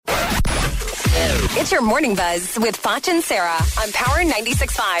It's your Morning Buzz with Foch and Sarah on Power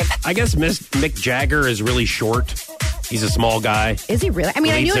 96.5. I guess Mick Jagger is really short. He's a small guy. Is he really? I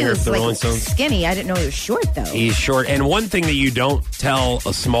mean, I knew he was like Stones. skinny. I didn't know he was short, though. He's short. And one thing that you don't tell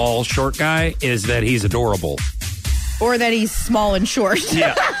a small, short guy is that he's adorable. Or that he's small and short.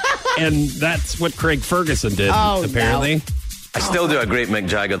 Yeah. And that's what Craig Ferguson did, apparently. No. I still do a great Mick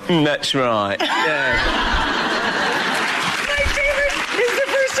Jagger. That's right. Yeah. My favorite is the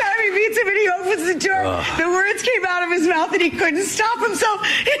first time he meets him and he opens the door. The words came out of his mouth and he couldn't stop himself.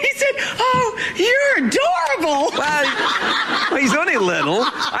 And he said, "Oh, you're adorable." Well, he's only little.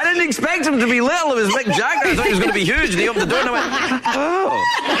 I didn't expect him to be little. It was Mick Jagger. I thought he was going to be huge. And he opened the door and I went, oh.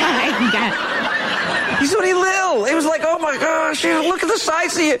 He's only little. It was like, oh my gosh, look at the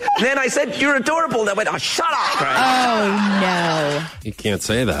size of you. And then I said, you're adorable. And I went, oh, shut up. Oh, no. You can't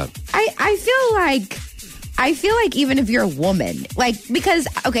say that. I feel like even if you're a woman, like, because,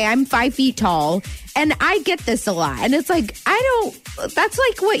 okay, I'm 5 feet tall, and I get this a lot. And it's like, that's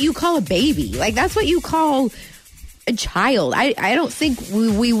like what you call a baby. Like, that's what you call a child. I don't think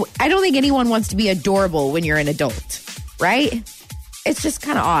I don't think anyone wants to be adorable when you're an adult, right? It's just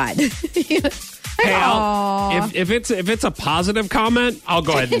kind of odd. Hey, if it's a positive comment, I'll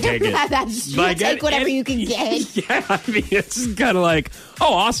go ahead and take it. That's true. Take whatever you can get. Yeah, I mean, it's kind of like,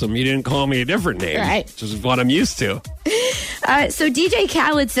 oh, awesome, you didn't call me a different name. Right. Which is what I'm used to. So DJ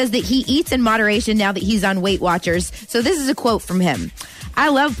Khaled says that he eats in moderation now that he's on Weight Watchers. So this is a quote from him. "I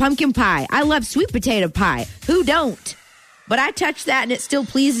love pumpkin pie. I love sweet potato pie. Who don't? But I touch that and it still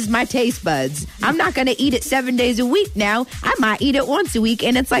pleases my taste buds. I'm not going to eat it 7 days a week now. I might eat it once a week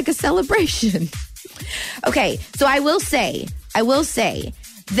and it's like a celebration." Okay, so I will say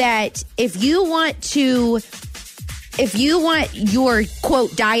that if you want your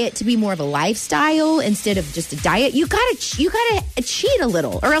quote diet to be more of a lifestyle instead of just a diet, you gotta cheat a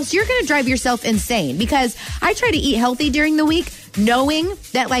little, or else you're gonna drive yourself insane. Because I try to eat healthy during the week, knowing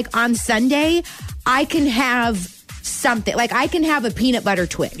that like on Sunday I can have something, like I can have a peanut butter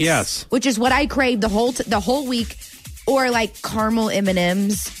Twix, yes, which is what I crave the whole week, or like caramel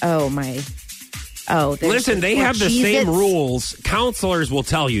M&Ms. Oh my. Oh, listen, they have the Cheez-Its. same rules. Counselors will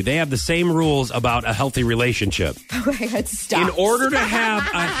tell you they have the same rules about a healthy relationship. Oh my God, stop. In order to have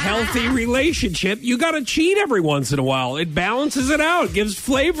a healthy relationship, you got to cheat every once in a while. It balances it out, gives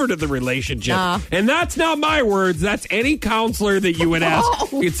flavor to the relationship. And that's not my words. That's any counselor that you would ask.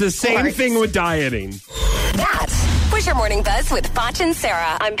 It's the same thing with dieting. That was your Morning Buzz with Foch and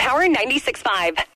Sarah on Power 96.5.